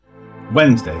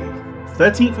Wednesday,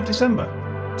 13th of December,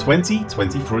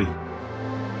 2023.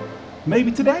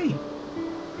 Maybe today.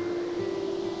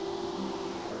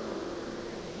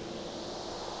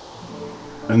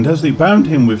 And as they bound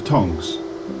him with thongs,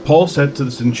 Paul said to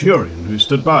the centurion who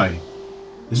stood by,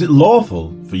 "Is it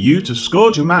lawful for you to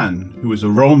scourge a man who is a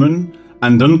Roman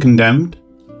and uncondemned?"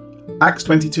 Acts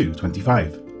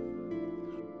 22:25.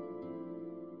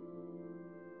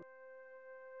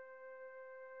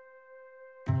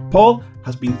 Paul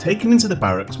has been taken into the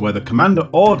barracks where the commander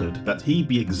ordered that he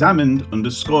be examined under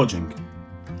scourging.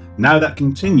 Now that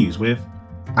continues with,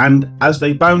 "and as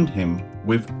they bound him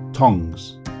with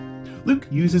thongs." Luke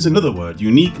uses another word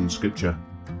unique in scripture,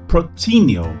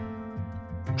 proteinó,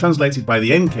 translated by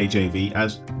the NKJV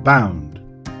as bound.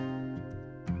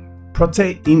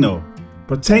 Proteinó.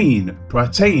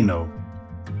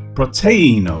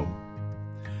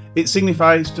 It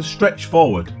signifies to stretch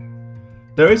forward.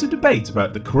 There is a debate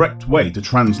about the correct way to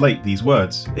translate these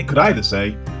words. It could either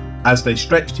say, "as they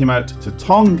stretched him out to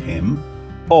thong him,"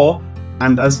 or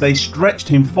 "and as they stretched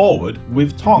him forward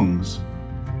with thongs."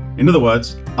 In other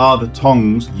words, are the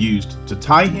thongs used to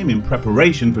tie him in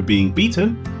preparation for being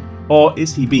beaten, or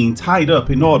is he being tied up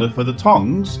in order for the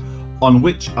thongs, on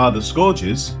which are the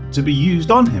scourges, to be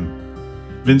used on him?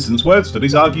 Vincent's word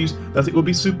studies argues that it would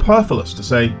be superfluous to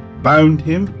say bound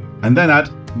him and then add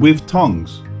with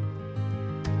thongs.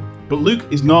 But Luke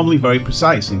is normally very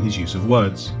precise in his use of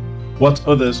words. What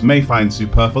others may find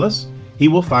superfluous, he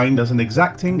will find as an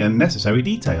exacting and necessary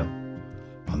detail.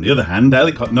 On the other hand,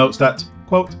 Ellicott notes that,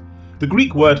 quote, "the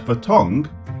Greek word for thong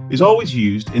is always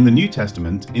used in the New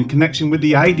Testament in connection with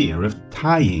the idea of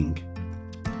tying."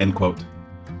 End quote.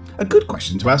 A good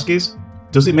question to ask is,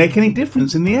 does it make any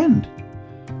difference in the end?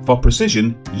 For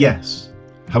precision, yes.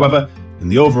 However, in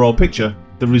the overall picture,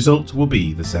 the result will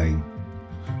be the same.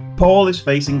 Paul is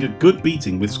facing a good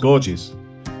beating with scourges.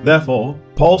 Therefore,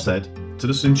 Paul said to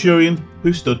the centurion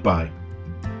who stood by.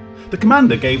 The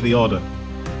commander gave the order.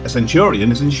 A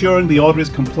centurion is ensuring the order is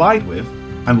complied with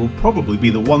and will probably be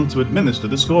the one to administer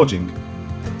the scourging.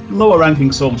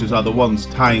 Lower-ranking soldiers are the ones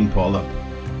tying Paul up.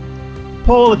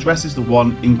 Paul addresses the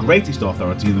one in greatest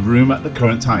authority in the room at the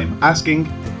current time, asking,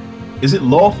 "Is it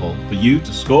lawful for you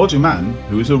to scourge a man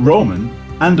who is a Roman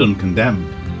and uncondemned?"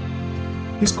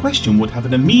 His question would have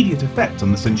an immediate effect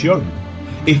on the centurion.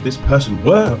 If this person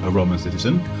were a Roman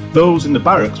citizen, those in the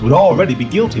barracks would already be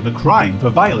guilty of a crime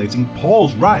for violating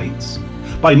Paul's rights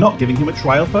by not giving him a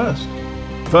trial first.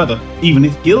 Further, even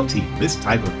if guilty, this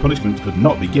type of punishment could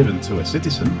not be given to a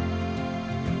citizen.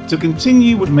 To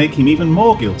continue would make him even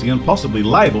more guilty and possibly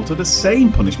liable to the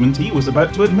same punishment he was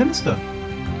about to administer.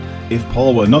 If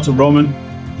Paul were not a Roman,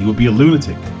 he would be a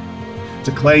lunatic.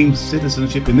 To claim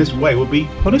citizenship in this way would be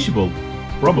punishable,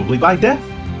 probably by death.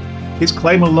 His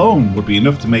claim alone would be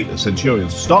enough to make the centurion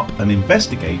stop and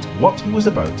investigate what he was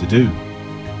about to do.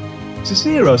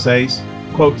 Cicero says,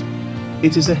 quote,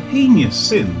 "It is a heinous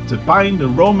sin to bind a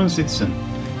Roman citizen.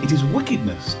 It is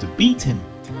wickedness to beat him.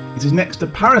 It is next to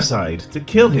parricide to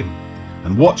kill him.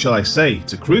 And what shall I say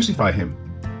to crucify him?"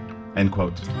 End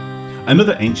quote.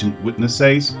 Another ancient witness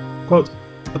says, quote,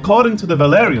 "According to the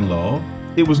Valerian law,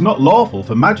 it was not lawful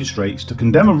for magistrates to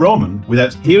condemn a Roman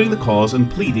without hearing the cause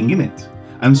and pleading in it,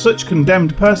 and such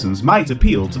condemned persons might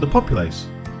appeal to the populace."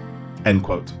 End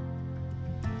quote.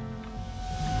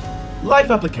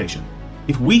 Life application.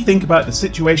 If we think about the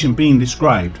situation being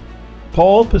described,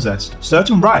 Paul possessed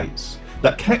certain rights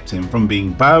that kept him from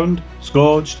being bound,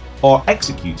 scourged, or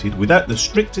executed without the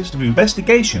strictest of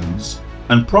investigations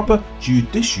and proper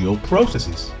judicial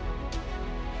processes.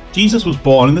 Jesus was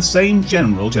born in the same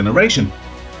general generation,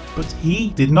 but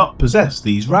he did not possess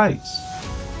these rights.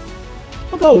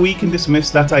 Although we can dismiss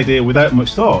that idea without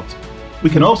much thought, we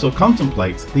can also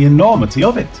contemplate the enormity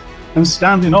of it and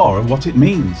stand in awe of what it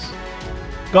means.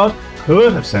 God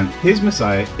could have sent his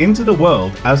Messiah into the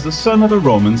world as the son of a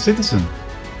Roman citizen.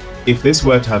 If this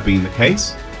were to have been the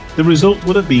case, the result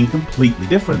would have been completely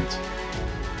different.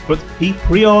 But he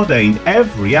preordained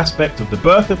every aspect of the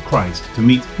birth of Christ to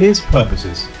meet his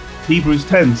purposes. Hebrews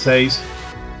 10 says,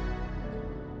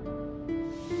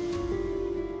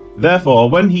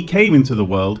 "Therefore, when he came into the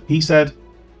world, he said,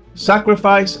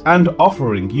 'Sacrifice and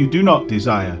offering you do not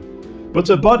desire,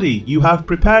 but a body you have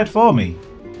prepared for me.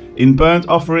 In burnt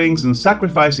offerings and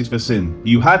sacrifices for sin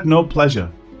you had no pleasure.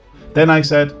 Then I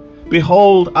said,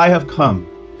 Behold, I have come.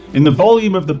 In the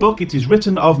volume of the book it is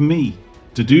written of me,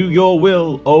 to do your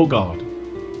will, O God.'"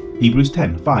 Hebrews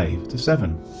 10,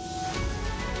 5-7.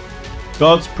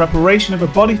 God's preparation of a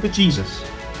body for Jesus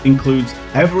includes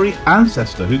every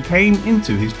ancestor who came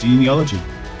into his genealogy,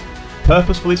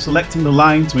 purposefully selecting the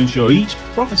line to ensure each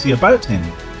prophecy about him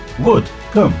would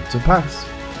come to pass.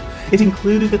 It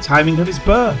included the timing of his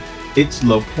birth, its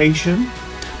location,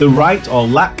 the right or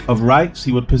lack of rights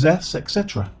he would possess,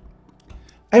 etc.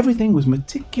 Everything was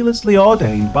meticulously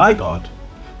ordained by God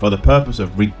for the purpose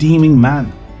of redeeming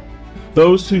man.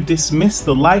 Those who dismiss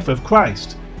the life of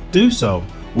Christ do so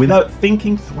without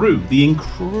thinking through the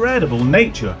incredible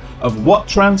nature of what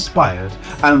transpired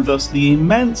and thus the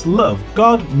immense love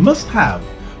God must have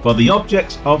for the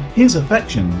objects of his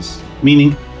affections,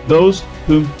 meaning those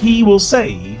whom he will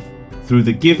save through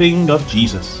the giving of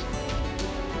Jesus.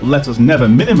 Let us never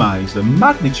minimize the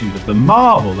magnitude of the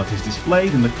marvel that is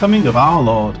displayed in the coming of our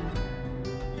Lord.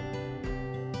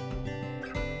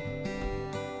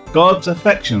 God's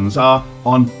affections are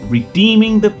on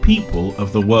redeeming the people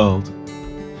of the world.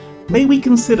 May we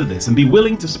consider this and be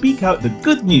willing to speak out the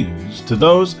good news to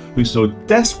those who so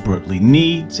desperately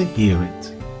need to hear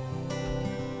it.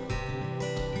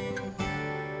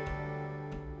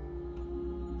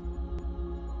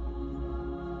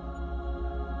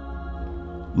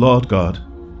 Lord God,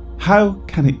 how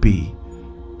can it be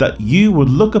that you would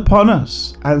look upon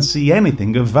us and see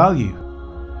anything of value?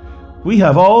 We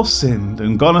have all sinned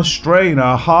and gone astray in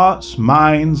our hearts,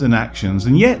 minds, and actions,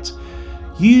 and yet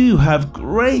you have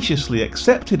graciously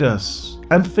accepted us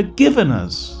and forgiven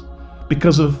us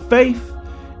because of faith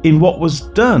in what was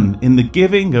done in the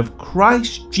giving of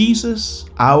Christ Jesus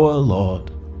our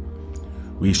Lord.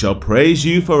 We shall praise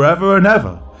you forever and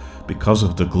ever because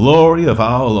of the glory of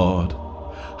our Lord.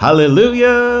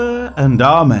 Hallelujah and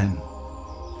Amen.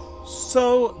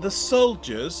 So the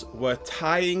soldiers were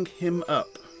tying him up.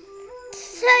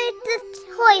 So the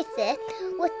horses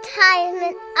were tying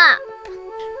him up,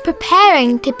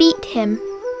 preparing to beat him.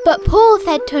 But Paul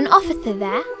said to an officer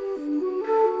there,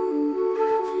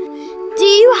 "Do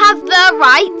you have the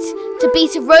right to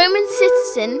beat a Roman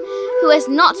citizen who has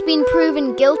not been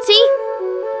proven guilty?"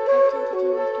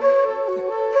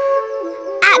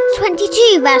 Acts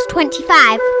 22 verse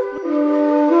 25.